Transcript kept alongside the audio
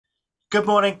Good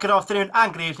morning, good afternoon,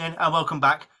 and good evening, and welcome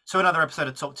back to another episode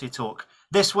of Top Tier Talk.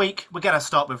 This week, we're going to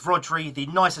start with Rodri, the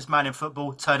nicest man in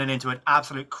football, turning into an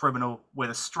absolute criminal with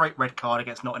a straight red card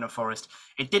against Nottingham Forest.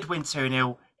 It did win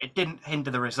 2-0. It didn't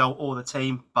hinder the result or the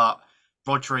team, but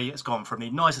Rodri has gone from the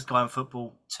nicest guy in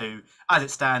football to, as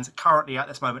it stands, currently at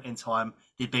this moment in time,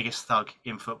 the biggest thug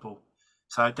in football.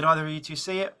 So, did either of you two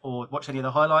see it or watch any of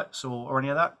the highlights or any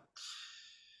of that?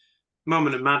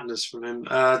 Moment of madness from him.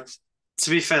 To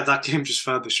be fair, that game just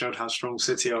further showed how strong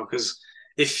City are because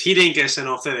if he didn't get sent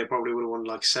off there, they probably would have won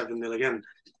like 7-0 again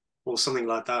or something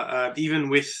like that. Even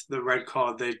with the red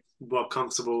card, they were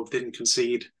comfortable, didn't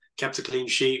concede, kept a clean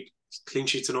sheet. Clean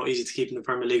sheets are not easy to keep in the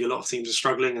Premier League. A lot of teams are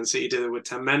struggling, and City did it with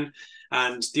 10 men.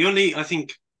 And the only, I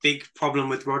think, big problem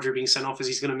with Roger being sent off is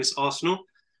he's going to miss Arsenal.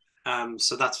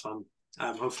 So that's fun.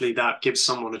 Hopefully that gives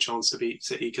someone a chance to beat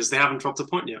City because they haven't dropped a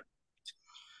point yet.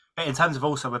 But in terms of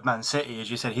also with Man City,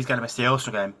 as you said, he's going to miss the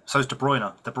Arsenal game. So is De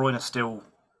Bruyne. De Bruyne's still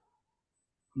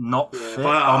not Yeah, fit. but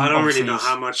I don't really Obviously, know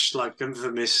how much like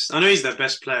infamous. I know he's their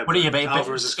best player, well, but yeah,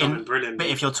 Alvarez has come in but brilliantly.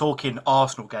 if you're talking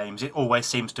Arsenal games, it always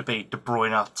seems to be De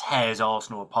Bruyne tears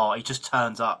Arsenal apart. He just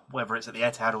turns up, whether it's at the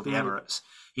Etihad or the Mm, Emirates.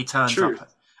 He turns true. up,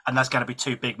 and that's going to be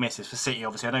two big misses for City.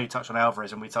 Obviously, I know you touched on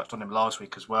Alvarez, and we touched on him last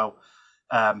week as well.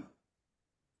 Um,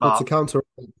 But to but counter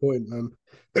that point,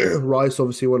 Rice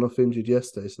obviously went off injured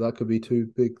yesterday, so that could be two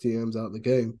big DMs out of the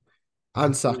game.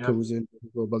 And yeah, Saka was in as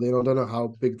well, but then I don't know how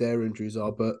big their injuries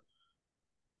are, but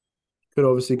could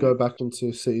obviously go back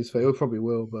into City's fate. It probably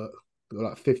will, but they've got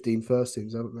like 15 first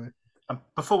teams, haven't they?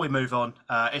 before we move on,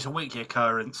 it's a weekly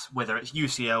occurrence, whether it's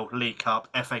UCL, League Cup,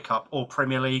 FA Cup, or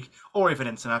Premier League, or even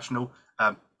international.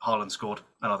 Haaland scored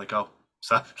another goal.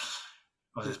 So,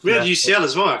 We had yeah, UCL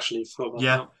as well, actually. Forgot about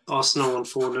yeah, that. Arsenal won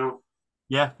 4-0.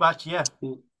 yeah, but yeah,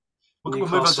 we'll move on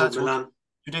to Newcastle, that. Milan.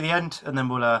 We'll do the end, and then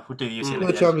we'll do the UCL at The the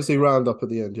end. Champions League roundup at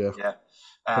the end, yeah. Yeah,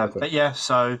 Perfect. but yeah.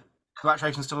 So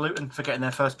congratulations to Luton for getting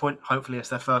their first point. Hopefully, it's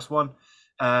their first one.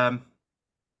 Um,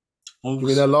 You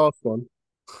mean their Wolves, last one?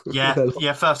 yeah,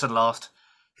 yeah, first and last.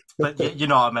 But yeah, you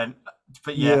know what I meant.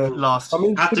 But yeah, Yeah. Mm. I last.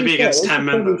 mean, Had to to be be fair, against they 10 should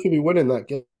men, probably though. should be winning that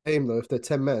game though. If they're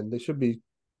 10 men, they should be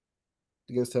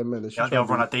against 10 men. They should Yeah, the try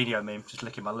and old beat. Ronaldinho meme, just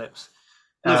licking my lips.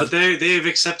 No, but Um, they've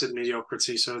accepted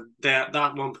mediocrity, so that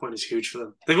 1 point is huge for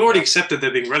them. They've already yeah, accepted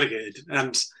they're being relegated,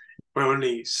 and we're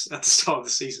only at the start of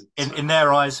the season. in So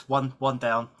their eyes, one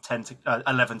down,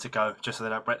 11 to go, just so they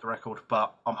don't break the record.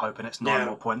 But I'm hoping it's nine yeah.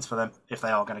 more points for them if they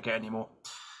are going to get any more.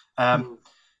 Um, Mm.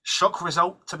 shock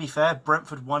result, to be fair.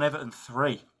 Brentford won Everton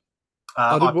 3.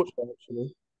 I did I watch that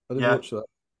actually. I did Yeah, watch that.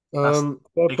 that's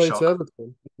Fair big play to shock.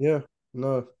 Everton. Yeah,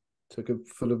 no, took a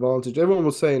full advantage. Everyone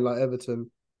was saying like Everton,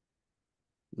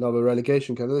 another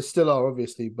relegation candidate. They still are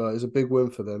obviously, but it's a big win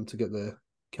for them to get their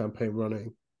campaign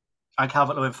running. And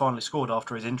Calvert-Lewin finally scored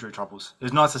after his injury troubles. It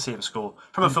was nice to see him score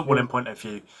from a Yeah. footballing point of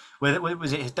view.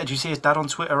 Was it? Did you see his dad on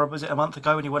Twitter? Or was it a month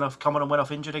ago when he went off, come on and went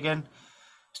off injured again?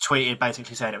 Tweeted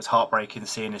basically saying it was heartbreaking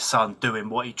seeing his son doing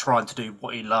what he trying to do,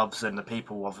 what he loves, and the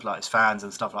people of like his fans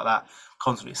and stuff like that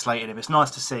constantly slating him. It's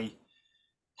nice to see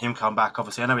him come back.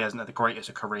 Obviously, I know he hasn't had the greatest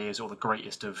of careers or the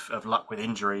greatest of luck with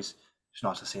injuries. It's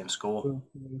nice to see him score.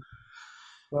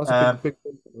 That's a Um, big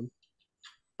win for them.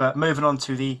 but moving on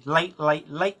to the late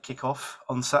kickoff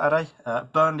on Saturday.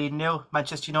 Burnley nil,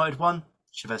 Manchester United 1.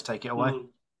 Chavez, take it away. Mm.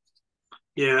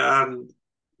 Yeah,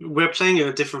 we're playing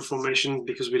a different formation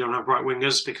because we don't have right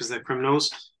wingers because they're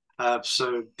criminals.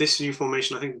 So this new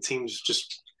formation, I think the team's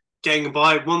just getting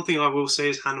by. One thing I will say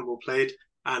is Hannibal played,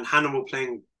 and Hannibal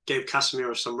playing gave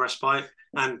Casemiro some respite,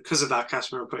 and because of that,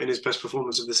 Casemiro put in his best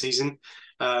performance of the season.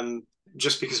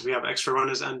 Just because we have extra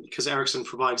runners and because Ericsson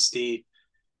provides the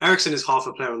Ericsson is half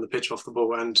a player on the pitch off the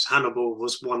ball, and Hannibal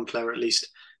was one player at least.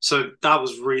 So that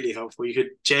was really helpful. You could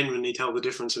genuinely tell the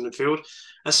difference in the field.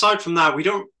 Aside from that, we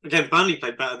don't. Again, Burnley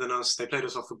played better than us. They played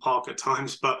us off the park at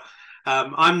times, but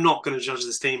I'm not going to judge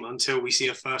this team until we see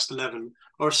a first 11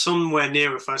 or somewhere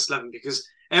near a first 11 because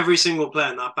every single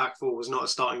player in that back four was not a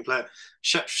starting player.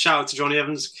 Shout out to Johnny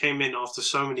Evans, came in after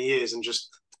so many years and just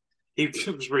he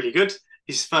was really good.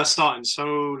 His first start in so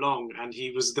long, and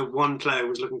he was the one player who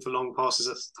was looking for long passes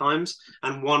at times,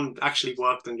 and one actually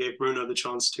worked and gave Bruno the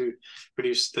chance to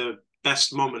produce the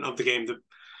best moment of the game.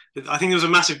 I think there was a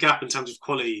massive gap in terms of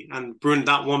quality, and Bruno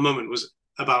that one moment was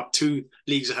about 2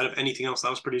 leagues ahead of anything else that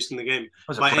was produced in the game It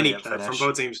was a by any brilliant player from finish.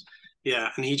 both teams. Yeah,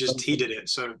 and he did it.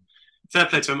 So fair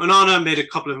play to him. Onana made a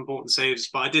couple of important saves,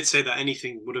 but I did say that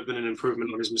anything would have been an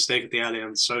improvement on his mistake at the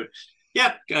Allianz. So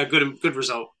yeah, good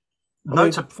result. I Note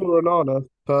mean, to for Onana,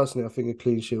 personally, I think a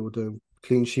clean sheet would do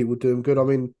him good. I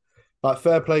mean, like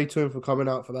fair play to him for coming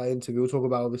out for that interview. We'll talk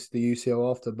about obviously the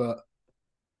UCL after, but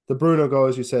the Bruno goal,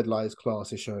 as you said, like his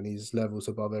class is showing he's levels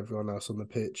above everyone else on the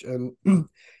pitch. And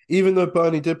even though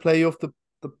Burnley did play off the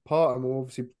part, and we'll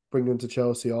obviously bring them to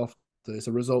Chelsea after, it's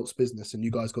a results business, and you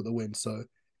guys got the win. So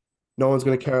no one's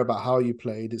going to care about how you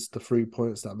played. It's the 3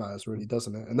 points that matters, really,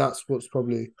 doesn't it? And that's what's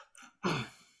probably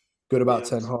good about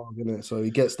Yeah, Ten Hag, isn't it? So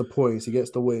he gets the points, he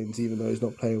gets the wins, even though he's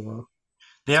not playing well.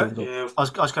 Yeah, yeah. I was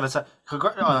going to say,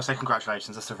 I say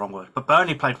congratulations. That's the wrong word. But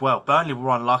Burnley played well. Burnley were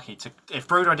unlucky to. If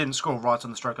Bruno didn't score right on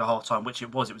the stroke of half time, which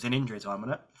it was in injury time,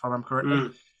 wasn't it? If I remember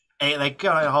correctly. They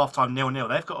go at half time 0-0.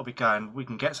 They've got to be going. We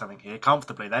can get something here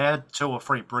comfortably. They had 2 or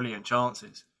 3 brilliant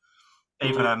chances.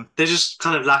 Even They're just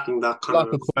kind of lacking that kind Lack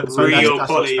of of quality. so real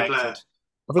that's quality expected. player.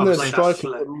 I think their Obviously, Like that striker,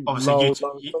 flair. Obviously, Lyle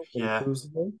something. Yeah. Who's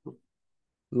his name?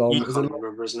 You- I Is it can't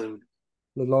remember his name.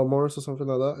 Lyle Morris or something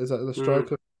like that? Is that the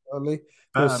striker? Only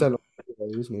he was But, sent off,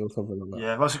 isn't he, or something like that?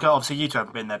 yeah, well, obviously you two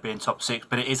haven't been there being top 6,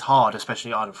 but it is hard,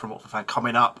 especially from Watford fan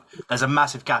coming up. There's a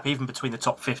massive gap even between the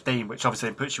top 15, which obviously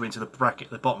then puts you into the bracket,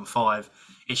 the bottom 5.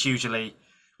 It's usually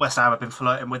West Ham have been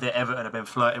flirting with it, Everton have been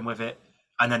flirting with it,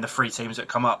 and then the 3 teams that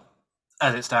come up.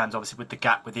 As it stands, obviously with the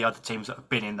gap with the other teams that have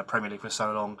been in the Premier League for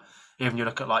so long. Even you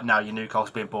look at like now your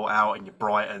Newcastle being bought out and your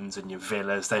Brightons and your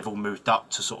Villas, they've all moved up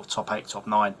to sort of top 8, top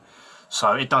 9.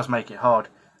 So it does make it hard.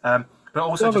 But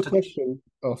also, I have a question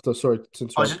after. Sorry to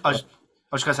I was interrupt.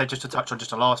 just going to say, just to touch on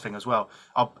just a last thing as well.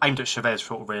 I aimed at Chavez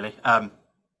for really.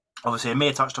 Obviously,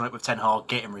 Amir touched on it with Ten Hag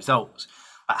getting results.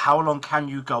 But how long can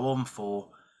you go on for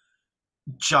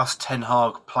just Ten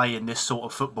Hag playing this sort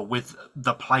of football with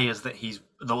the players that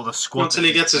the squad Until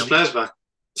he gets his players back.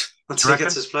 Until he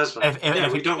gets his players back.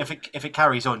 If it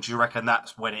carries on, do you reckon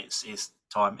that's when it's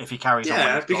time? If he carries on,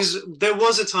 Yeah, because there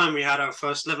was a time we had our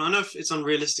first 11. I know it's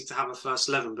unrealistic to have a first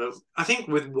 11, but I think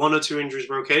with 1 or 2 injuries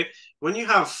we're okay. When you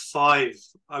have 5,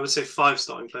 I would say 5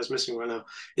 starting players missing right now,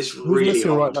 it's Who's really missing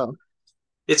hard. right now?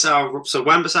 It's so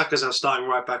Wan-Bissaka is our starting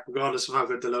right back, regardless of how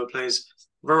good Delot plays.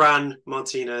 Varane,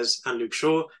 Martinez, and Luke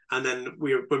Shaw, and then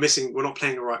we're missing. We're not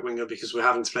playing a right winger because we're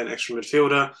having to play an extra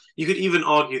midfielder. You could even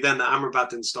argue then that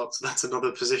Amrabat didn't start, so that's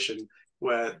another position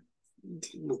where.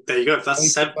 There you go.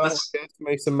 That's seven.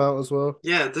 Mason Mount as well.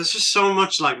 Yeah, there's just so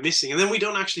much like missing, and then we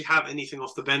don't actually have anything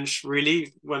off the bench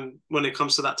really when it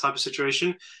comes to that type of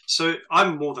situation. So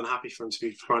I'm more than happy for him to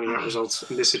be grinding out results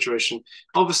in this situation.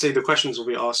 Obviously, the questions will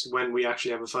be asked when we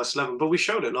actually have a first 11, but we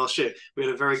showed it last year. We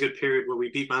had a very good period where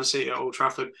we beat Man City at Old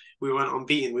Trafford. We went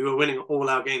unbeaten. We were winning all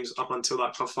our games up until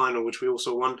that cup final, which we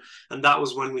also won, and that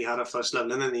was when we had our first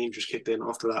 11, and then the injuries kicked in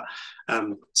after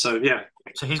that. So yeah.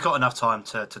 So he's got enough time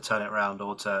to turn it around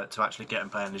or to actually get him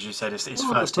playing. As you said, it's his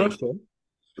first team. I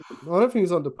don't think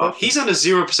he's under pressure. He's under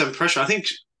 0% pressure. I think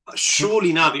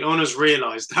surely now the owners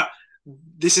realise that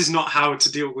this is not how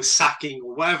to deal with sacking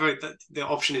or whatever the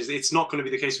option is. It's not going to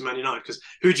be the case with Man United because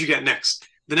who do you get next?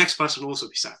 The next person will also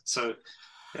be sacked. So,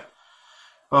 yeah.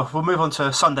 Well, we'll move on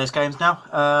to Sunday's games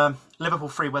now. Liverpool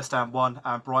 3, West Ham 1,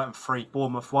 and Brighton 3,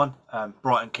 Bournemouth 1.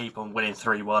 Brighton keep on winning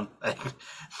 3-1.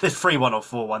 There's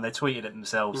 3-1 or 4-1. They tweeted it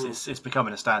themselves. It's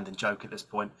becoming a standing joke at this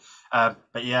point.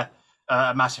 But yeah,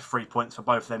 a massive 3 points for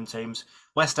both of them teams.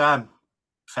 West Ham,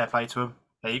 fair play to them.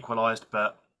 They equalised,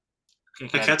 but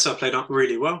Paqueta played up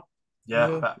really well.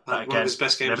 Yeah, but again, one of his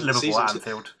best games Liverpool of the season. at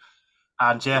Anfield.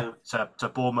 And to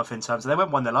Bournemouth in terms of, they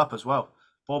went 1-0 up as well.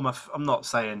 Bournemouth, I'm not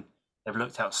saying they've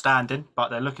looked outstanding, but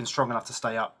they're looking strong enough to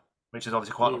stay up, which is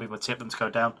obviously quite a lot of people tip them to go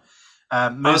down. I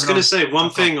was going to say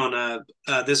one thing on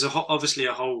there's obviously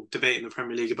a whole debate in the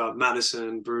Premier League about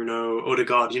Maddison, Bruno,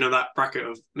 Odegaard. You know, that bracket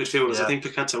of midfielders. Yeah. I think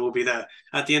Paqueta will be there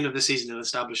at the end of the season. He'll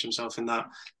establish himself in that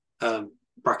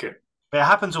bracket. But it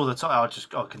happens all the time.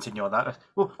 I'll continue on that.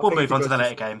 We'll move on to the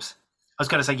later games. I was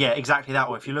going to say, yeah, exactly that.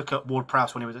 Or if you look at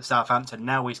Ward-Prowse when he was at Southampton,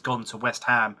 now he's gone to West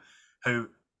Ham, who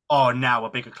are now a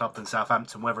bigger club than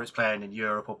Southampton, whether it's playing in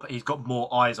Europe or he's got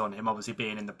more eyes on him, obviously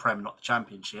being in the Prem, not the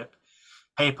Championship.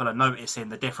 People are noticing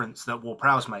the difference that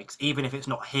Ward-Prowse makes, even if it's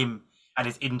not him and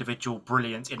his individual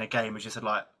brilliance in a game, as you said,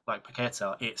 like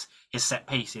Paqueta, it's his set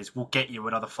pieces will get you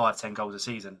another 5-10 goals a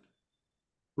season.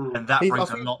 And that brings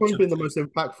a lot to He's been the most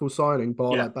impactful signing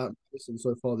bar Yeah. like that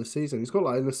so far this season. He's got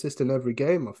like an assist in every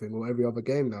game, I think, or every other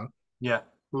game now. Yeah.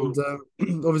 And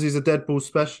obviously he's a dead ball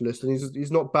specialist, and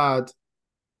he's not bad.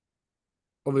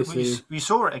 Obviously, you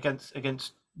saw it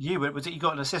against you. Was it you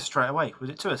got an assist straight away? Was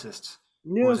it 2 assists?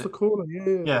 yeah, it's the corner,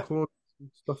 the corner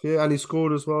stuff, and he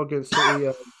scored as well against City.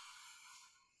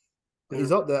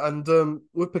 He's up there, and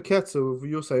with Paqueta,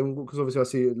 you're saying, because obviously I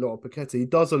see a lot of Paqueta. He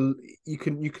does you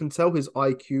can tell his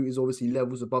IQ is obviously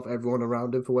levels above everyone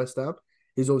around him for West Ham.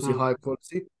 He's obviously high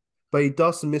quality, but he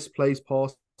does misplace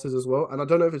passes as well. And I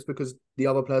don't know if it's because the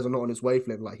other players are not on his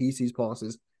wavelength. Like he sees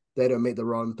passes, they don't make the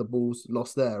runs, the ball's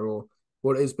lost there, or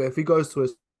what it is. But if he goes to a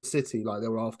City, like they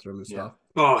were after him and Yeah. stuff,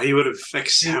 Oh, he would have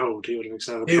excelled. He would have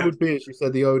excelled. it Yeah. would be, as you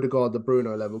said, the Odegaard, the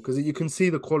Bruno level, because you can see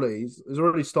the qualities. He's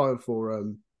already starting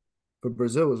for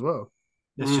Brazil as well.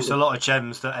 There's just a lot of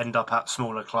gems that end up at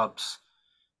smaller clubs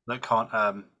that can't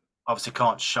obviously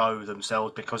can't show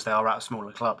themselves because they are at a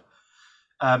smaller club.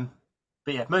 But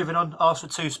yeah, moving on.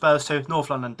 Arsenal 2, Spurs 2, North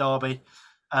London derby.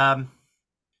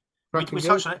 We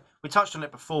touched on it. We touched on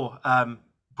it before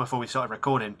we started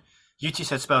recording. You two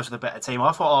said Spurs were the better team.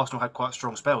 I thought Arsenal had quite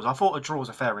strong spells. I thought a draw was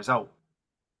a fair result.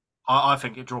 I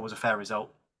think a draw was a fair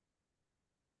result.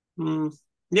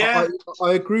 Yeah,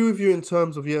 I agree with you in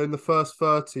terms of in the first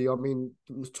 30. I mean,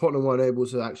 Tottenham weren't able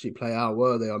to actually play out,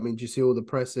 were they? I mean, do you see all the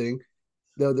pressing?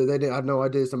 They didn't have no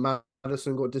ideas. The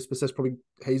Madison got dispossessed. Probably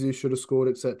Jesus should have scored,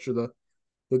 etc.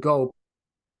 The goal.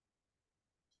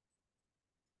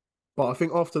 But I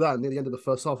think after that, near the end of the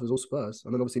first half, it was all Spurs.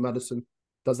 And then obviously Madison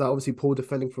does that. Obviously, poor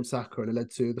defending from Saka, and it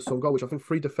led to the Son goal, which I think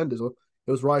 3 defenders, or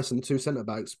it was Rice and 2 centre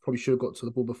backs, probably should have got to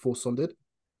the ball before Son did.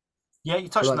 Yeah, you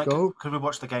touched on that because we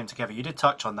watched the game together. You did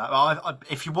touch on that.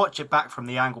 If you watch it back from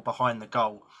the angle behind the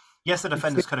goal, yes, the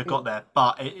defenders could have got there,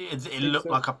 but it looked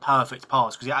like a perfect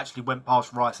pass because it actually went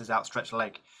past Rice's outstretched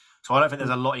leg. So I don't think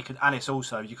there's a lot you could. And it's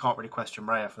also, you can't really question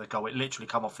Raya for the goal. It literally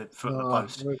come off the foot of the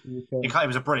post. It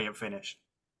was a brilliant finish.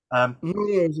 Yeah,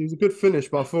 it was a good finish,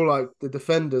 but I feel like the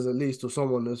defenders, at least, or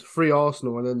someone, there's 3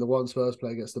 Arsenal, and then the one Spurs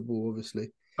player gets the ball,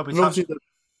 obviously. And obviously,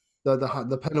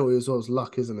 the penalty as well is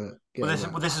luck, isn't it?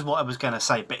 This is what I was going to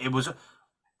say, but it was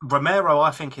Romero.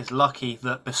 I think is lucky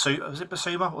that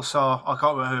Basuma or Sarr? I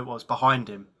can't remember who it was behind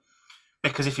him,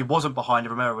 because if he wasn't behind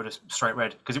him, Romero would have straight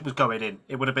red because it was going in.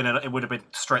 It would have been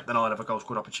straight denial of a goal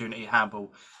scored opportunity.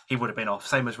 Handball, he would have been off.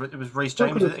 Same as it was Reece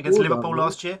James against Liverpool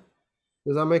last year.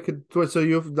 Does that make it so?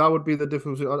 That would be the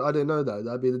difference. I didn't know that.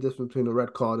 That'd be the difference between a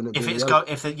red card and it being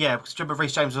yellow. Because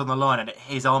Reece James was on the line and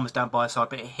his arm was down by his side,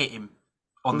 but it hit him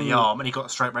on the arm and he got a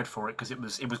straight red for it because it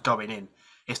was going in.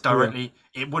 It's directly.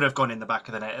 Yeah. It would have gone in the back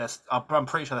of the net. I'm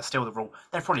pretty sure that's still the rule.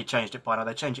 They've probably changed it by now.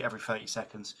 They change it every 30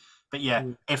 seconds. But yeah,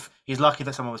 if he's lucky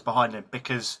that someone was behind him,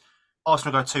 because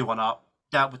Arsenal go 2-1 up.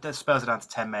 The Spurs are down to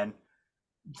 10 men.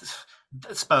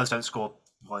 Spurs don't score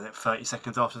 30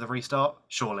 seconds after the restart.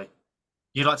 Surely.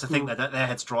 You'd like to think that their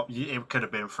heads drop. It could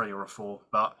have been a 3 or a 4,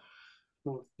 but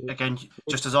again,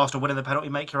 just as Arsenal winning the penalty,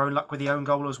 make your own luck with the own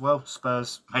goal as well.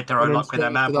 Spurs made their own luck with their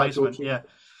man placement.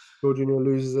 Jorginho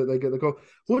loses it, they get the goal.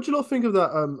 What do you not think of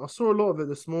that? I saw a lot of it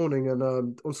this morning, and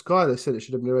on Sky they said it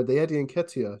should have been red. The Eddie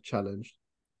Nketiah challenge.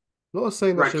 A lot of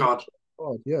saying that red card.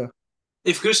 Yeah.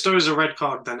 If Gusto is a red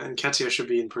card, then Nketiah should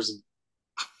be in prison.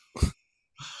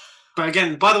 But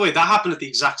again, by the way, that happened at the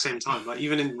exact same time. Like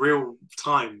even in real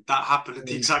time, that happened at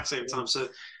the exact same time. So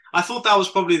I thought that was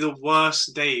probably the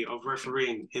worst day of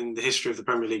refereeing in the history of the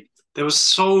Premier League. There was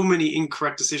so many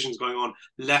incorrect decisions going on,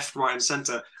 left, right, and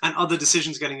centre, and other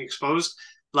decisions getting exposed.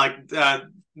 Like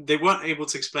they weren't able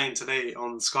to explain today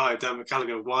on Sky, Dermot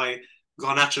Gallagher, why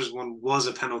Garnacho's one was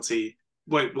a penalty.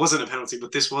 Well, it wasn't a penalty,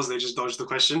 but this was. They just dodged the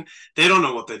question. They don't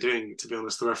know what they're doing, to be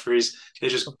honest. The referees, they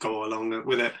just go along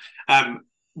with it.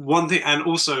 One thing, and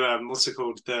also what's it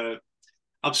called, the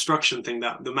obstruction thing,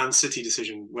 that the Man City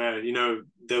decision where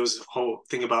there was a whole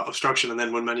thing about obstruction, and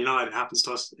then when Man United happens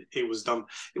to us, it was done.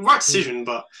 Right decision,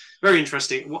 but very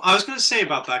interesting. What I was going to say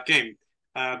about that game,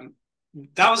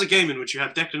 that was a game in which you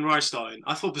had Declan Rice starting.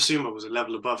 I thought Basuma was a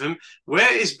level above him.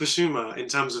 Where is Basuma in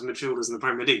terms of midfielders in the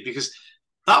Premier League? Because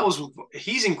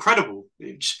he's incrable.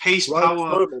 Just pace,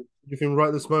 power. You think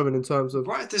right this moment in terms of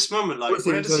right at this moment, like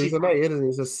where does he's an 8, isn't he?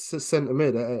 He's a centre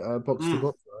mid, box to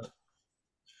box. Right?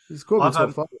 He's got to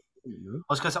be top 5. I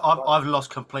was going to say I've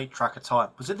lost complete track of time.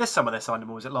 Was it this summer they signed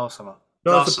him, or was it last summer?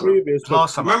 No, it's the previous.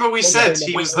 Last summer. Remember we said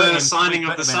he was the signing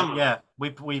of the summer. Yeah,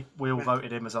 we all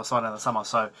voted him as our signing of the summer.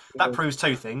 So that proves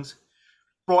 2 things: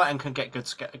 Brighton can get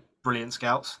brilliant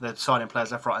scouts. They're signing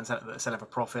players left, right, and centre that sell for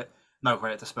profit. No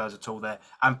credit to Spurs at all there.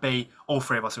 And B, all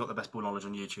 3 of us have got the best ball knowledge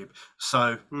on YouTube.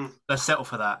 So let's settle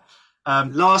for that.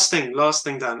 Last thing,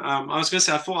 Dan. I was going to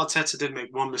say, I thought Arteta did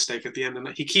make one mistake at the end, and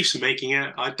he keeps making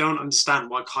it. I don't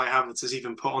understand why Kai Havertz is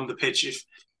even put on the pitch if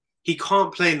he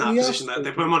can't play in that position that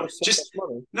they put him on.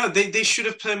 They should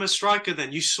have played him as striker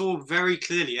then. You saw very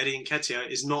clearly Eddie Nketiah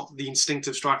is not the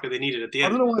instinctive striker they needed at the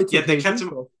end. I don't know why they kept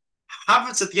him.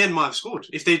 Havertz at the end might have scored.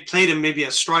 If they played him maybe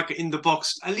as striker in the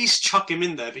box, at least chuck him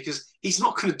in there because he's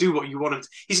not going to do what you want him to.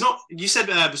 He's not. You said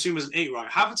Basuma's an 8,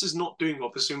 right? Havertz is not doing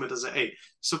what Basuma does at 8.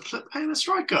 So play him as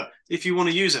striker if you want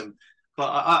to use him.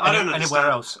 But I don't understand.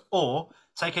 Anywhere else. Or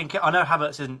taking. I know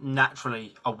Havertz isn't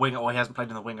naturally a winger, or he hasn't played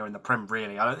in the winger in the Prem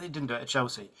really. He didn't do it at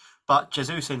Chelsea. But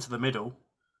Jesus into the middle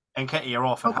Nketiah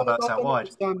off and Havertz out don't wide.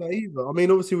 understand that either. I mean,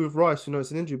 obviously with Rice,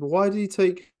 it's an injury, but why did he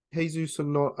take Jesus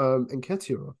and not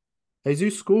Nketiah off?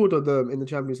 Jesus scored on them in the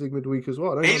Champions League midweek as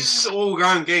well. His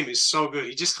all-round game is so good.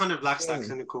 He just kind of lacks that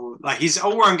clinical. Like his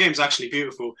all-round game is actually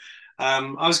beautiful.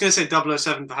 I was going to say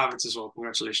 007 for Havertz as well.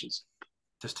 Congratulations.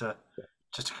 Just to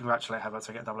congratulate Havertz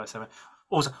to get 007.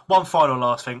 Also, one final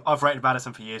last thing. I've rated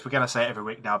Maddison for years. We're going to say it every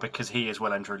week now because he is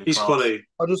well and truly He's quality.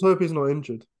 I just hope he's not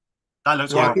injured. That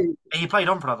looks horrible. He played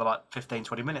on for another 15,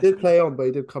 20 minutes. He did play on, but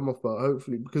he did come off. But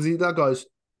hopefully, because that guy's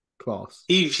class.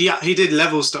 He did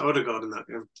levels to Odegaard in that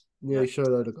game. Yeah, he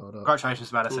showed Odegaard up.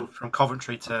 Congratulations, Maddison, from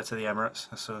Coventry to the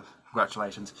Emirates. So,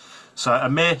 congratulations. So,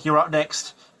 Amir, you're up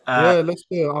next. Let's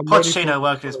do it. Pochettino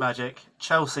working his magic.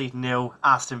 Chelsea 0,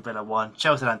 Aston Villa 1.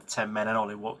 Chelsea down to 10 men, and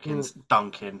Ollie Watkins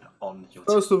dunking on your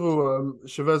team. First of all,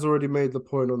 Chavez already made the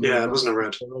point on. Yeah, it wasn't a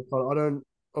red. I don't.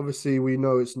 Obviously, we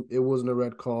know it wasn't a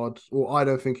red card, or I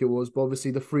don't think it was. But obviously,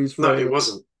 the freeze. No, it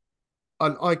wasn't.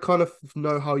 And I kind of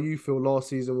know how you feel last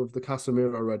season with the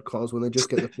Casemiro red cards when they just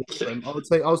get the full frame.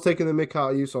 I was taking the mick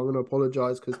out of you, so I'm going to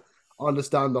apologise because I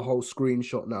understand the whole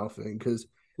screenshot now thing because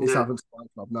it's happened to my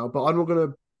club now. But I'm not going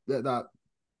to let that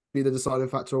be the deciding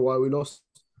factor of why we lost.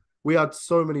 We had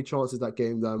so many chances that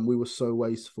game, then we were so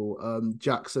wasteful.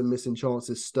 Jackson missing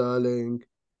chances, Sterling,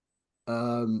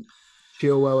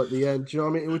 Chilwell at the end. Do you know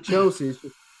what I mean? With Chelsea,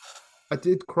 I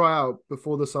did cry out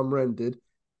before the summer ended.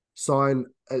 Sign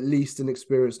at least an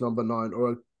experienced number 9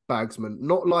 or a bagsman.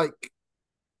 Not like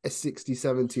a 60,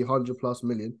 70, 100 plus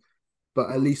million,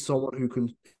 but at least someone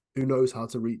who knows how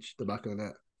to reach the back of the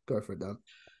net. Go for it, Dan.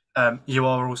 You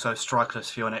are also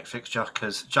strikerless for your next fixture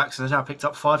because Jackson has now picked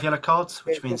up 5 yellow cards,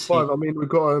 which means 5. I mean, we've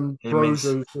got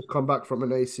Brozo who's just come back from an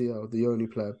ACL, the only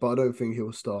player, but I don't think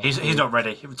he'll start. He's not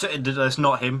ready. It's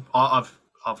not him. I've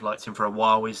liked him for a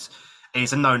while. He's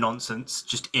a no nonsense,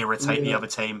 just irritate the other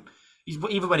team.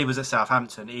 Even when he was at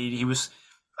Southampton, he was,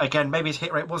 again, maybe his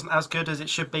hit rate wasn't as good as it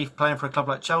should be playing for a club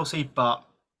like Chelsea, but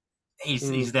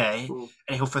he's there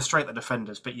and he'll frustrate the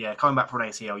defenders. But yeah, coming back from an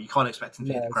ACL, you can't expect him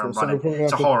to hit the ground running.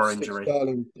 It's a horror injury.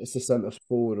 Sterling as the centre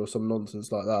forward or some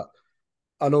nonsense like that.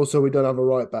 And also, we don't have a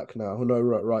right back now. No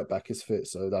right back is fit,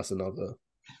 so that's another.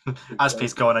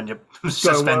 Aspie's gone and you're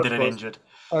suspended and injured.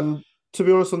 And to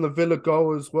be honest, on the Villa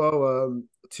goal as well,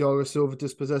 Thiago Silva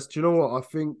dispossessed. Do you know what? I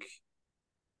think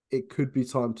it could be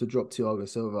time to drop Thiago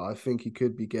Silva. I think he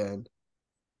could be getting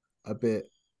a bit.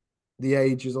 The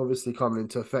age is obviously coming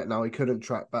into effect now. He couldn't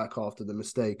track back after the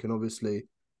mistake and obviously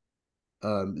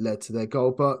led to their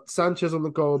goal. But Sanchez on the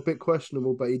goal, a bit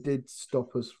questionable, but he did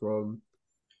stop us from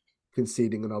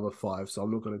conceding another 5. So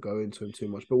I'm not going to go into him too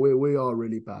much. But we are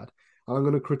really bad. And I'm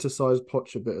going to criticise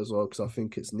Poch a bit as well because I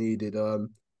think it's needed.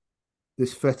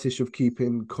 This fetish of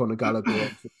keeping Conor Gallagher on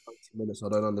for 20 minutes, I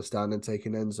don't understand, and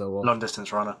taking Enzo off. Long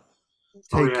distance runner.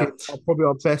 Taking probably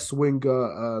our best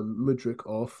winger, Mudryk,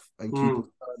 off and keeping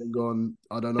Sterling on.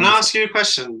 I don't know. Can I ask you a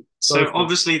question? So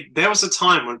obviously there was a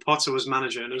time when Potter was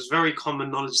manager and it was very common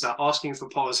knowledge that asking for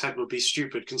Potter's head would be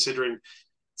stupid considering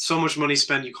so much money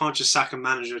spent. You can't just sack a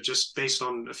manager just based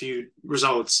on a few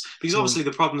results because obviously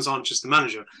the problems aren't just the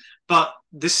manager. But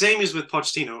the same is with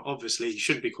Pochettino. Obviously, he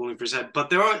shouldn't be calling for his head. But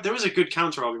there is a good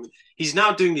counter argument. He's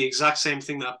now doing the exact same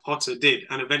thing that Potter did,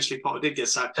 and eventually Potter did get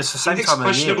sacked. It's the same time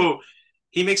of the year.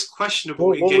 He makes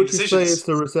questionable in-game decisions. What would you say is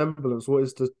the resemblance? What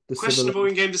is the questionable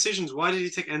in-game decisions? Why did he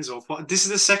take Enzo off? This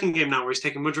is the second game now where he's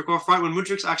taking Mudryk off, right? When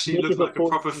Mudryk's actually looked like a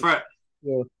proper threat.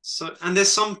 Yeah. So, and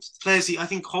there's some players. I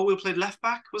think Colwell played left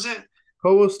back. Was it?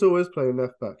 Colwell still is playing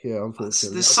left back. Yeah,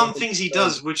 unfortunately. There's some things he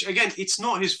does, which again, it's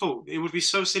not his fault. It would be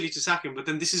so silly to sack him. But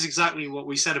then this is exactly what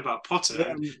we said about Potter. Yeah.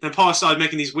 And then Potter started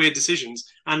making these weird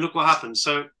decisions, and look what happened.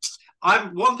 So,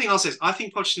 one thing I'll say is I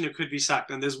think Pochettino could be sacked,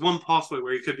 and there's one pathway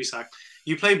where he could be sacked.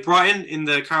 You play Brighton in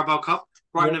the Carabao Cup.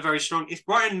 Brighton are very strong. If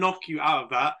Brighton knock you out of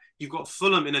that, you've got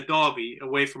Fulham in a derby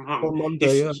away from home. On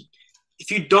Monday, if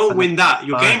you don't win that,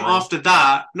 your game after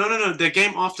that... No. The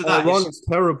game after that is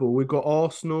terrible. We've got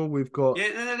Arsenal, we've got...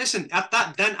 Yeah, no, listen. At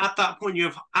that point, you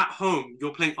have at home,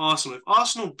 you're playing Arsenal. If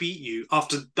Arsenal beat you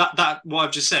after that what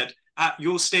I've just said, at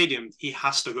your stadium, he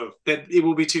has to go. It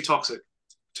will be too toxic.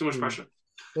 Too much pressure.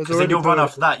 Because then you'll run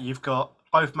after that. You've got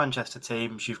both Manchester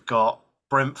teams. You've got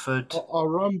Brentford. Our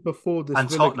run before this... And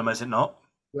Tottenham, is it not?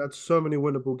 We had so many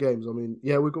winnable games. I mean,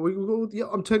 yeah, we got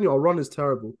I'm telling you, our run is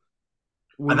terrible.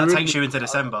 And that takes you into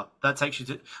December. That takes you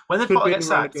to... When did Potter get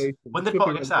sacked? When did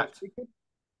Potter get sacked?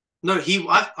 No,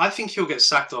 I think he'll get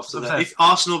sacked after that. If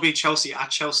Arsenal beat Chelsea at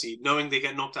Chelsea, knowing they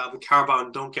get knocked out of the Carabao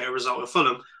and don't get a result with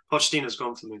Fulham, Pochettino's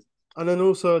gone for me. And then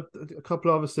also a couple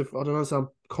of other stuff. I don't understand.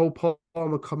 Cole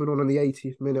Palmer coming on the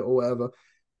 80th minute or whatever.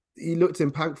 he looked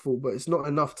impactful, but it's not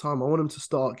enough time. I want him to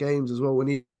start games as well. We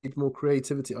need more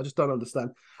creativity. I just don't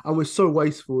understand. And we're so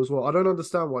wasteful as well. I don't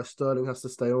understand why Sterling has to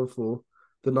stay on for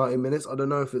the 90 minutes. I don't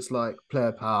know if it's like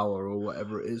player power or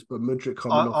whatever it is, but Mudryk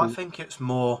coming off. I think it's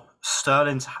more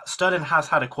Sterling has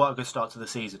had quite a good start to the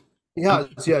season. Yeah,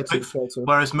 to be fair to him.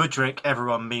 Whereas Mudryk,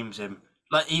 everyone memes him.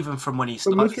 Like even from when he But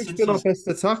started. Mudryk's been our best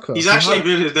attacker. He's actually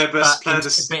been their best player.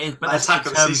 But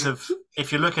in terms of,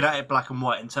 if you're looking at it black and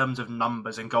white, in terms of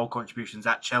numbers and goal contributions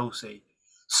at Chelsea,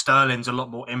 Sterling's a lot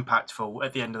more impactful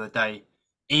at the end of the day.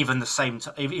 Even the same,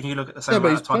 if you look at the same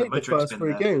amount of time that Mudryk's the first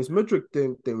three games. Mudryk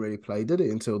didn't really play, did he?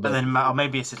 Until then. But then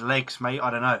maybe it's his legs, mate. I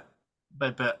don't know.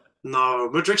 But no,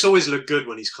 Mudryk's always looked good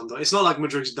when he's come down. It's not like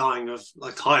Mudryk's dying of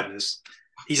like tiredness.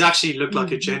 He's actually looked like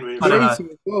a genuine.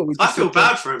 I feel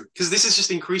bad for him because this is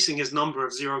just increasing his number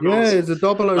of 0 goals. Yeah, it's a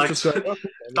double O just going up.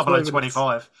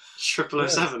 25.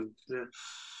 007. Yeah.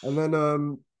 And then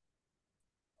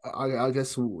I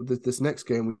guess this next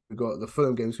game we got, the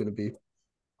Fulham game, is going to be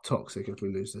toxic if we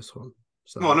lose this one.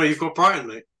 So. Oh no, you've got Brighton,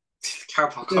 mate.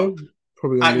 Carabao Cup.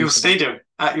 Probably at your stadium.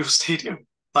 At your stadium.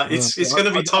 Like it's going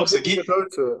to be toxic.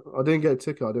 I didn't get a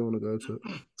ticket. I didn't want to go to it.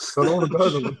 So I don't want to go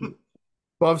to them.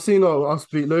 But I've seen us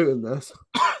beat Luton there.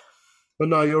 But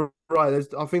no, you're right.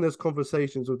 I think there's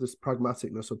conversations with this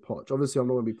pragmaticness of Poch. Obviously, I'm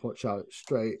not going to be Poch out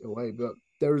straight away, but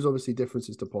there is obviously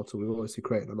differences to Potter. We're obviously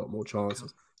creating a lot more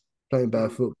chances, playing better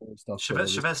football and stuff.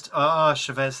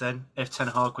 Chavez then, if Ten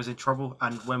Hag was in trouble,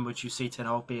 and when would you see Ten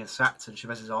Hag being sacked? And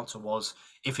Chavez's answer was,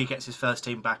 if he gets his first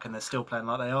team back and they're still playing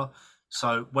like they are.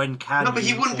 So when can but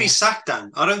he wouldn't be sacked,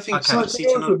 Dan. I don't think so.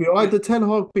 The Ten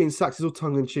Hag being sacked is all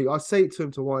tongue in cheek. I say it to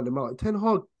him to wind him out. Ten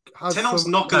Hag's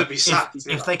not going to be sacked.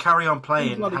 If they carry on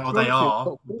playing how they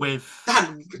are with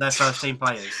their first team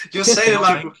players. You're saying it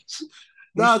like...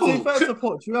 No, to be fair to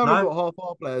Poch, we haven't got half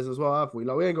our players as well, have we?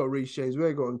 Like, we ain't got Reece James, we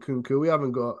ain't got Nkunku, we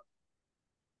haven't got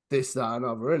this, that, and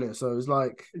other, innit? So it's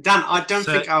like... Dan, I don't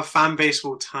think our fan base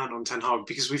will turn on Ten Hag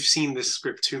because we've seen this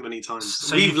script too many times.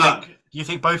 So you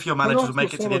think both your managers will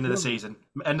make it to the end of the season?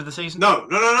 End of the season? No,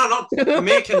 not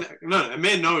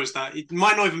Amir knows that it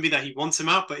might not even be that he wants him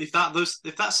out, but if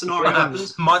that scenario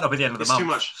happens, might not be the end of the month. Too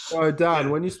much. Oh, Dan,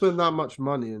 when you spend that much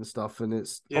money and stuff, and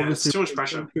it's obviously it's too much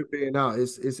pressure. Being out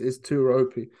is too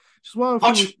ropey.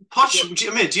 Poch,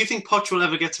 Amir, do you think Poch will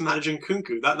ever get to manage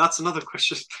Nkunku? That's another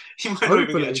question. He might not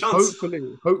even get a chance.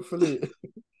 Hopefully.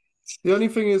 The only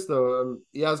thing is though,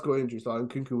 he has got injuries. Like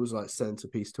Nkunku was like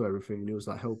centerpiece to everything, and he was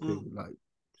like helping. Like, do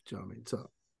you know what I mean? So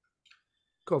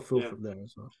got feel from there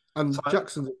as well. And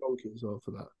Jackson's a donkey as well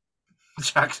for that.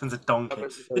 Jackson's a donkey.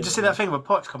 Did you see that thing where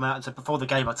Poch come out and said before the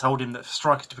game, I told him that for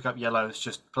strikers to pick up yellows,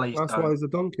 just please That's why he's a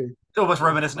donkey. It's almost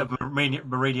reminiscent of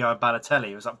Mourinho and Balotelli.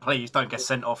 It was like, please don't get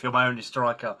sent off. You're my only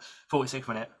striker.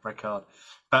 46-minute red card.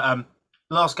 But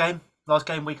last game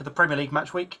week of the Premier League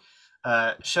match week.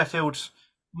 Sheffield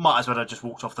might as well have just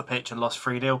walked off the pitch and lost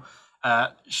 3-0.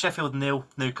 Sheffield 0,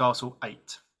 Newcastle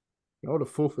 8. I would have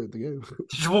forfeited the game.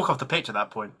 Did you walk off the pitch at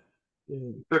that point?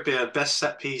 Trippier, best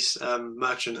set piece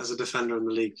merchant as a defender in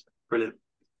the league. Brilliant.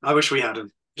 I wish we had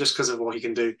him just because of what he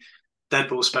can do. Dead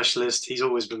ball specialist. He's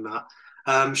always been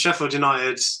that. Sheffield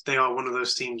United, they are one of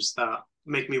those teams that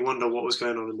make me wonder what was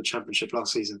going on in the Championship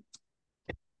last season.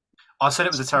 I said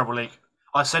it was a terrible league.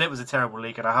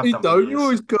 And I have done. You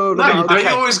always go. You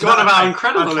always go on about how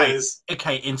incredible it is.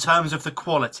 Okay, in terms of the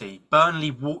quality,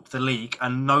 Burnley walked the league,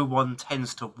 and no one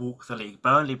tends to walk the league.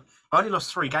 Burnley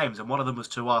lost 3 games, and one of them was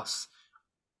to us.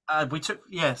 And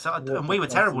we were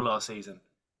terrible last season.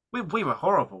 We were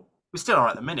horrible. We still are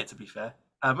at the minute, to be fair.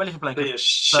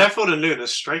 Sheffield and Luton are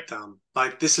straight down.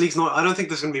 Like, this league's not. I don't think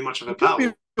there's going to be much of a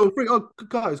battle.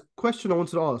 Guys, question I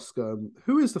wanted to ask: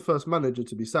 who is the first manager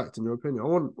to be sacked in your opinion? I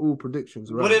want all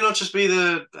predictions. Would it not just be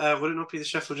the? Would it not be the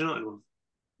Sheffield United one?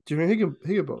 Do you think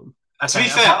Higginbottom? To be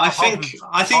fair, I think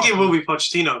it will be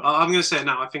Pochettino. I'm going to say it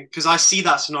now. I think because I see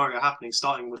that scenario happening,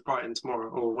 starting with Brighton tomorrow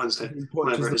or Wednesday.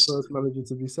 Poch is the first manager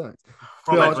to be sacked.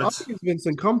 I think it's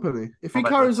Vincent Kompany. If he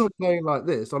carries on playing like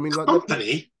this, I mean, like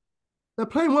Kompany. They're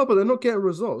playing well, but they're not getting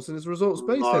results, and it's results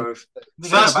based. No.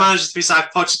 First manager to be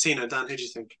sacked, Pochettino. Dan, who do you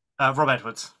think? Rob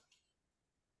Edwards.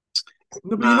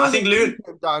 No, I think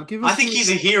Luton. I think he's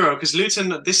a hero because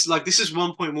Luton. This is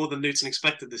 1 point more than Luton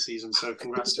expected this season. So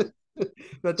congrats to him.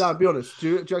 No, Dan, be honest. Do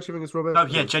you actually think it's Rob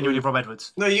Edwards? No, yeah, genuinely Rob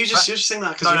Edwards. No, you're just saying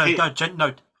that because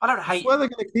no. I don't hate. Where are they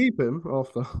going to keep him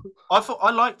after?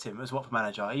 I liked him as Watford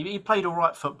manager. He played all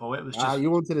right football. It was just you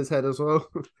wanted his head as well.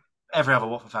 Every other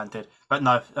Watford fan did, but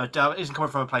no, it isn't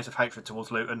coming from a place of hatred towards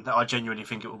Luton. I genuinely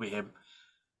think it will be him.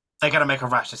 They're going to make a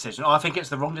rash decision. I think it's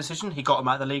the wrong decision. He got them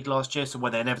out of the league last year, so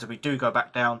when they inevitably do go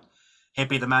back down, he'd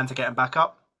be the man to get them back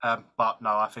up. But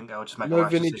no, I think they'll just make a No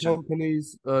rash Vinny decision.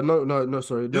 Companies. No,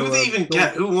 sorry. Who No, they even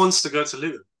get? Who wants to go to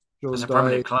Luton? It's a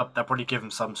Premier League club. They'll probably give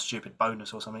him some stupid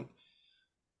bonus or something.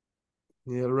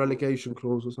 Yeah, a relegation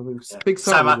clause or something. Yeah. Big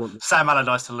Sam would want. Sam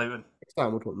Allardyce to Luton.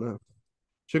 Sam would want that.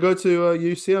 Should we go to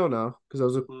UCL now? Because there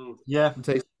was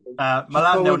a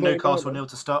Milan 0, Newcastle 0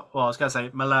 to start. Well, I was going to say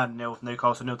Milan 0,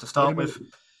 Newcastle 0 to start with.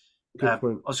 Good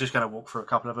point. I was just going to walk through a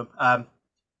couple of them.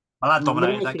 Milan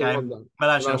dominated that game.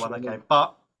 Milan should have won that game.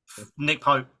 But Nick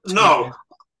Pope. No.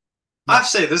 I have to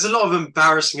say, there's a lot of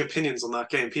embarrassing opinions on that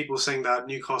game. People saying that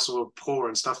Newcastle were poor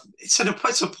and stuff. It's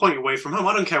a point away from home.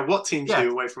 I don't care what teams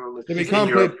do away from home. If you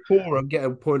can't play poor and get a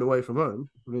point away from home.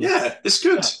 I mean, yeah, it's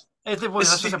good. Yeah. It's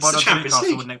the Champions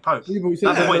League with Nick Pope.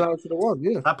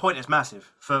 That point is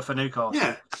massive for Newcastle.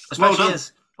 Yeah,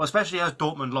 especially as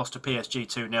Dortmund lost to PSG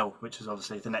 2-0, which is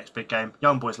obviously the next big game.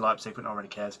 Young boys Leipzig, but no one really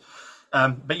cares.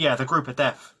 But yeah, the group of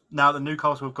death. Now that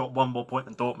Newcastle have got one more point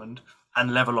than Dortmund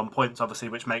and level on points, obviously,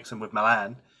 which makes them with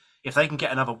Milan. If they can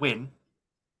get another win,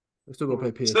 they're still going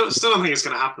to play PSG. Still don't think it's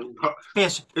going to happen. But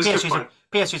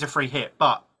PSG's a free hit,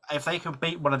 but if they can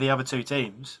beat one of the other two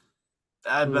teams,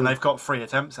 and they've got 3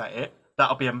 attempts at it,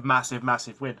 that'll be a massive,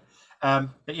 massive win.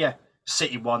 But yeah,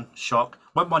 City won, shock.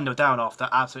 Went 1-0 down after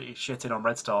absolutely shitting on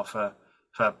Red Star for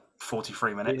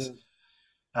 43 minutes.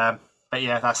 Yeah. But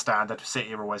yeah, that's standard.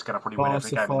 City are always going to probably win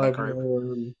every game in the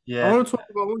group. Yeah. I want to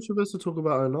talk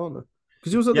about Onana.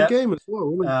 Because he was at the game as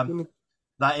well.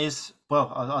 That is,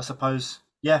 well, I suppose,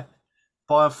 yeah.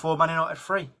 Bayern 4, Man United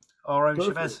 3. Our own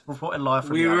Chavez reporting live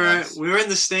from we were in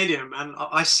the stadium, and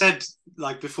I said,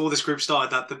 like, before this group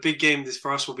started, that the big game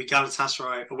for us will be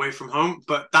Galatasaray away from home,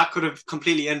 but that could have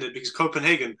completely ended because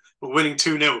Copenhagen were winning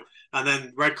 2-0, and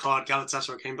then red card,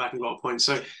 Galatasaray came back and got a point.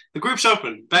 So the group's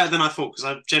open, better than I thought, because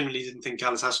I genuinely didn't think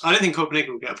Galatasaray, I didn't think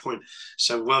Copenhagen would get a point,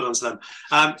 so well done to them.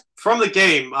 From the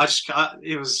game,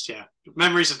 it was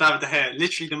memories of David De Gea,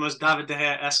 literally the most David De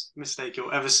Gea-esque mistake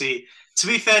you'll ever see. To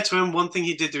be fair to him, one thing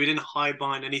he did do, he didn't high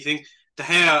bind anything. De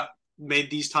Gea made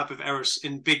these type of errors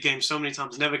in big games so many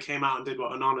times, never came out and did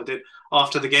what Onana did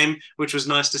after the game, which was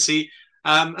nice to see.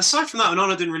 Aside from that,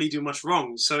 Onana didn't really do much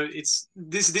wrong. So this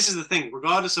is the thing,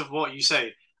 regardless of what you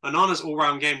say, Onana's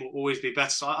all-round game will always be better.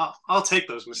 So I'll take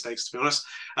those mistakes, to be honest.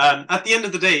 At the end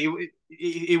of the day,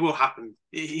 it will happen.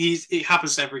 It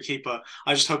happens to every keeper.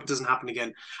 I just hope it doesn't happen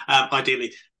again,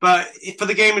 ideally. But for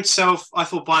the game itself, I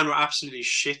thought Bayern were absolutely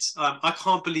shit. I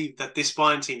can't believe that this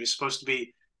Bayern team is supposed to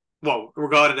be, well,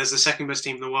 regarded as the second best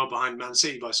team in the world behind Man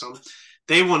City by some.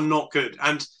 They were not good.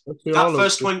 And that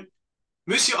first point,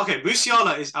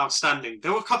 Musiala is outstanding.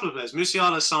 There were a couple of players,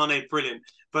 Musiala, Sane, brilliant.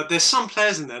 But there's some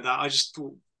players in there that I just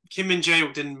thought, Kim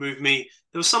Min-jae didn't move me.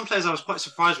 There were some players I was quite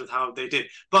surprised with how they did.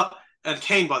 And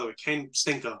Kane, by the way, Kane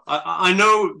stinker. I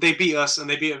know they beat us and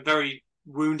they beat a very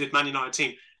wounded Man United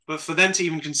team. But for them to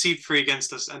even concede 3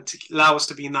 against us and to allow us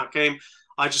to be in that game,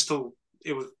 I just thought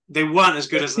they weren't as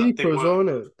good as that. They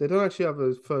were. They don't actually have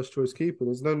a first choice keeper.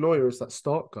 There's no Neuer as that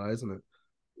start guy, isn't it?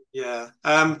 Yeah.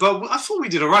 But I thought we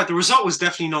did all right. The result was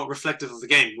definitely not reflective of the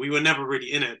game. We were never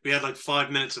really in it. We had like 5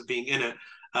 minutes of being in it.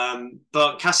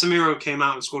 But Casemiro came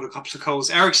out and scored a couple of goals.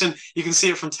 Eriksen, you can see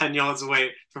it from 10 yards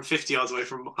away, from 50 yards away,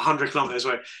 from 100 kilometers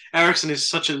away. Eriksen is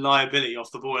such a liability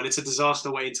off the ball, and it's a disaster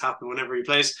waiting to happen whenever he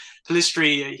plays.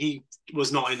 Pellistri, he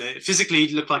was not in it. Physically,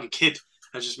 he looked like a kid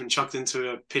had just been chucked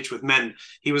into a pitch with men.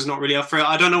 He was not really up for it.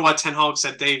 I don't know why Ten Hag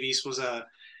said Davies was a...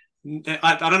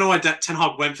 I don't know why Ten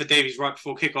Hag went for Davies right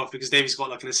before kickoff, because Davies got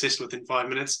like an assist within 5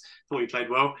 minutes. Thought he played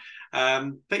well.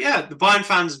 But yeah, the Bayern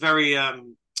fans very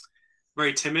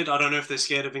timid. I don't know if they're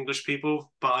scared of English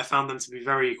people, but I found them to be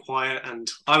very quiet. And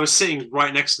I was sitting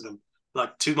right next to them.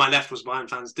 Like, to my left was Bayern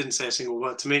fans, didn't say a single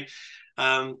word to me.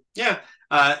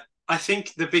 I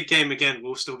think the big game again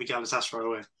will still be Galatasaray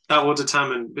away. That will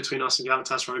determine between us and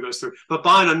Galatasaray who goes through. But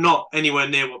Bayern are not anywhere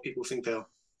near what people think they are.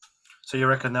 So you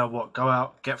reckon they'll go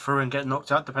out, get through, and get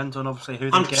knocked out? Depends on obviously who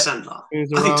they 100%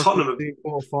 get. I think Tottenham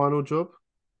a final job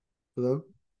for them.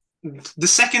 The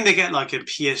second they get like a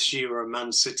PSG or a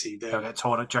Man City, they'll get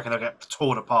torn. Do you reckon they'll get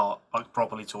torn apart, like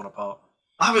properly torn apart?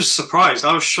 I was surprised.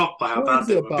 I was shocked by how bad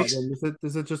they were.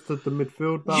 Is it just the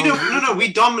midfield?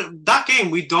 No. That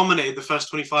game, we dominated the first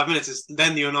 25 minutes.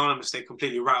 Then the Onana mistake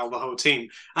completely rattled the whole team.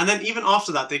 And then even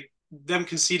after that, them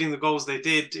conceding the goals they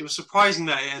did, it was surprising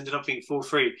that it ended up being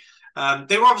 4-3.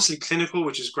 They were obviously clinical,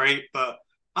 which is great, but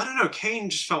I don't know. Kane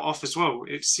just felt off as well.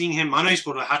 Seeing him, I know he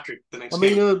scored a hat-trick the next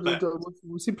game.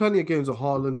 We've seen plenty of games of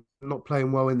Haaland not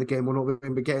playing well in the game or not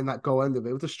but getting that goal end of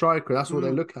it. With the striker, that's what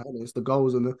they look at. It's the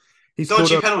goals and the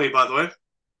dodgy penalty, by the way.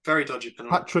 Very dodgy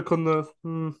penalty. Hat-trick on the...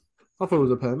 I thought it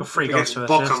was a pen. 3 goals to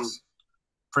assist.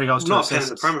 3 goals, 2 Not against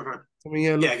the assists. Premier. I mean,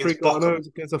 yeah, look, against I know Bochum. it's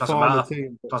against a Doesn't farmer matter.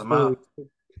 team. But Doesn't still,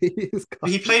 matter.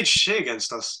 He played shit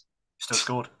against us. Still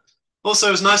scored. Also,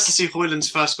 it was nice to see Højlund's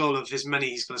first goal of his many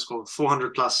he's going to score,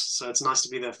 400 plus. So it's nice to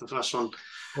be there for the first one.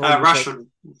 Rashford.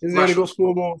 He's only got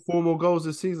four more goals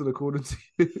this season, according to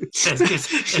you.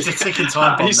 It's a ticking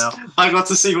time bomb now. I got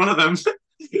to see one of them.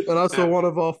 And I saw one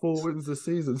of our 4 wins this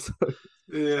season. So.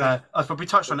 Yeah. We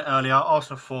touched on it earlier.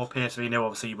 Arsenal 4, PSV 0.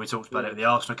 Obviously, we talked about it at the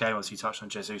Arsenal game. Obviously, you touched on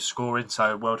Jesus scoring.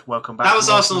 So, welcome back. That was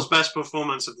Arsenal's best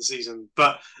performance of the season.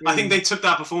 But I think they took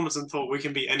that performance and thought we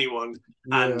can beat anyone.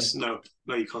 Yeah. And no,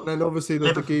 you can't. And then obviously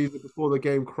the geezer before the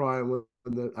game crying when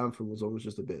the anthem was on was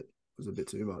just a bit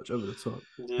too much over the top.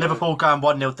 Yeah. Liverpool going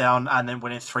 1-0 down and then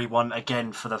winning 3-1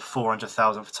 again for the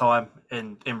 400,000th time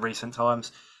in recent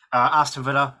times. Aston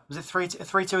Villa, was it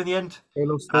 3-2 in the end? They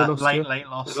lost, late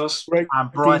loss. And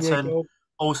Brighton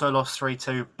also lost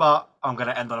 3-2. But I'm going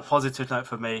to end on a positive note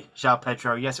for me. João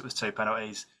Pedro, yes, it was 2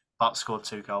 penalties, but scored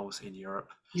 2 goals in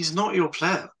Europe. He's not your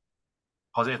player.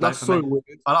 Positive that's note for so me.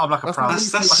 weird. I'm like a proud.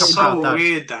 That's so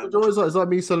weird, Dan. It's like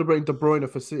me celebrating De Bruyne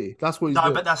for City. That's what he's doing.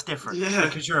 No, but that's different. Yeah.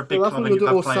 Because you're a big club and you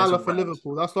have players Salah for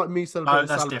Liverpool. That's like me celebrating. No,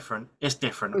 that's Salah. different. It's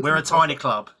different. We're a tiny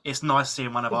club. It's nice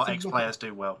seeing one of our ex-players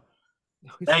do well.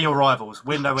 They're your rivals.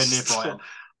 We're nowhere near Brighton.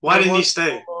 Why didn't he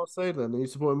stay? Marseille then. You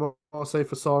supporting Marseille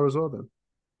for Sarr as well then?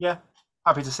 Yeah,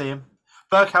 happy to see him.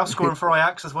 Berghaus scoring for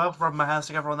Ajax as well. Rubbing my hands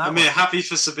together on that. I mean, happy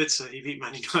for Sabitzer. He beat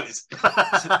Man United.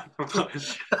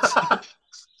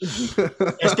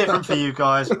 It's different for you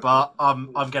guys, but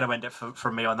I'm going to end it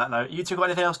from me on that note. You two got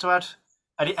anything else to add?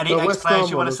 Any ex-players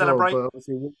you want to celebrate?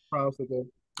 Prowse again.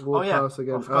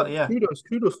 Yeah.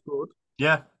 Kudos scored.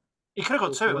 Yeah. He could have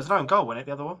got 2. It was an own goal, wasn't it,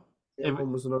 the other one? Yeah,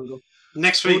 one was an own goal.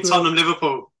 Next week,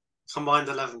 Tottenham-Liverpool. Combined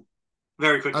 11.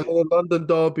 Very quickly. And then a London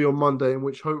derby on Monday, in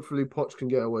which hopefully Poch can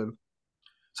get a win.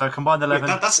 So combined 11.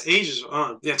 Wait, that's ages.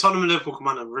 Oh, yeah, Tottenham and Liverpool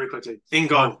combined them really quickly. In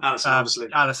goal, Alisson, obviously.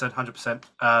 Alisson,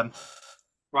 100%.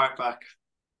 Right back.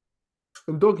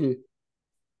 And Doggy.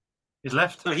 He's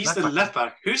left. No, he's the left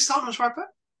back. Who's Tottenham's right back?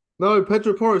 No,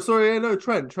 Pedro Porro. Sorry, no,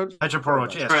 Trent. Pedro Porro,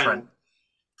 yes, Trent.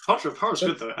 Pedro Porro's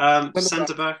good, though.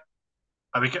 Centre back.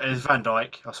 I mean, it's Van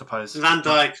Dijk, I suppose. Van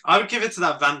Dijk. I would give it to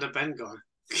that Van der Ben guy.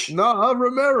 No,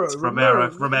 Romero.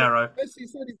 Messi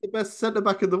said he's the best centre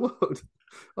back in the world.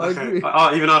 I agree.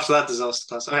 Even after that disaster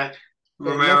class. Okay.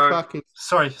 Romero.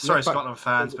 Sorry, Scotland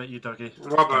fans, but you, Doggy.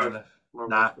 Robbo.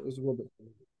 Nah. It was Robert.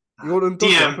 You want him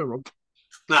DM?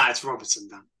 Nah, it's Robertson,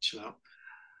 Dan. Chill out.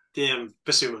 DM,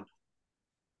 Basuma.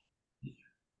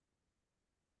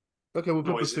 Okay, we'll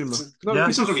put Basuma. No,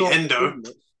 it's not going to be Endo.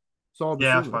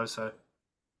 Yeah, I suppose so.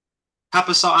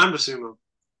 Papassar and Basuma.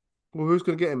 Well, who's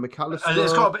going to get him? McAllister?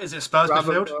 It's got to be, is it Spurs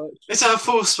midfield? It's a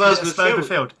full Spurs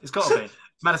midfield. It's got to be.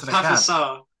 Madison and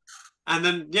Papassar. And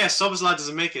then, yeah, Szoboszlai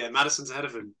doesn't make it. Madison's ahead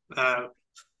of him.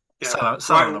 Salah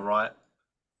on the right.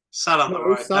 Salah on the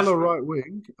right. Salah right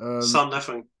wing. Son left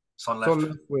wing. Son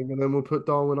left wing. And then we'll put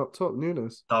Darwin up top.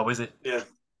 Nunes. Darwin, is it? Yeah.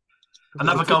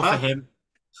 Another goal for him.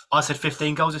 I said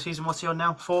 15 goals this season. What's he on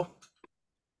now? 4?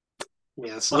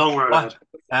 Yeah, it's a long road ahead.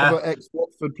 Another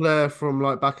ex-Watford player from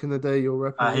like back in the day.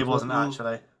 You're repping. He wasn't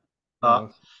actually.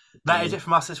 But that is it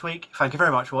from us this week. Thank you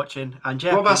very much for watching. And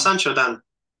yeah, what about Sancho, Dan?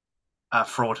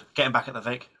 Fraud. Get him back at the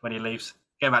Vic when he leaves.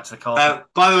 Get him back to the car.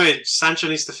 By the way, Sancho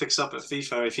needs to fix up at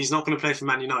FIFA. If he's not going to play for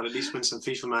Man United, at least win some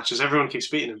FIFA matches. Everyone keeps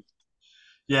beating him.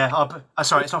 Yeah,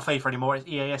 sorry, it's not FIFA anymore. It's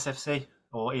EA SFC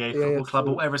or EA Football Club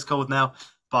or whatever it's called now.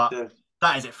 But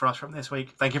that is it for us from this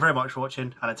week. Thank you very much for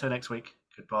watching, and until next week,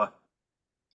 goodbye.